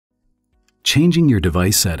Changing your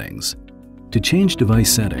device settings. To change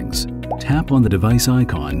device settings, tap on the device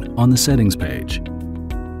icon on the settings page.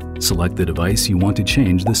 Select the device you want to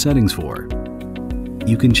change the settings for.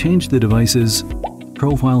 You can change the device's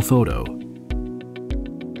profile photo,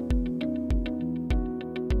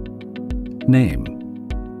 name,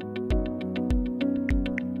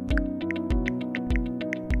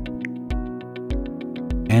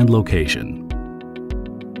 and location.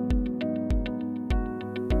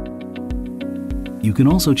 You can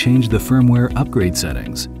also change the firmware upgrade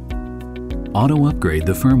settings. Auto-upgrade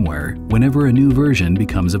the firmware whenever a new version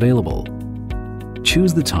becomes available.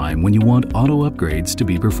 Choose the time when you want auto-upgrades to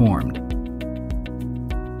be performed.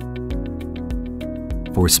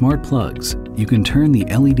 For smart plugs, you can turn the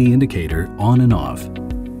LED indicator on and off.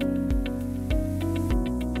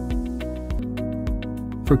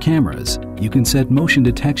 For cameras, you can set motion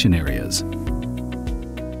detection areas.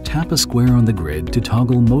 Tap a square on the grid to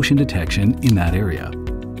toggle motion detection in that area.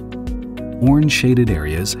 Orange shaded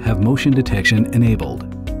areas have motion detection enabled.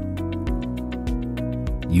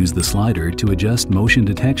 Use the slider to adjust motion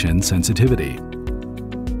detection sensitivity.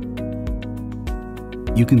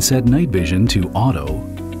 You can set night vision to auto,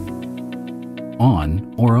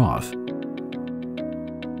 on or off,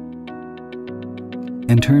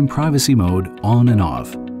 and turn privacy mode on and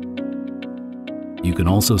off. You can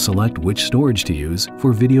also select which storage to use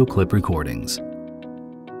for video clip recordings.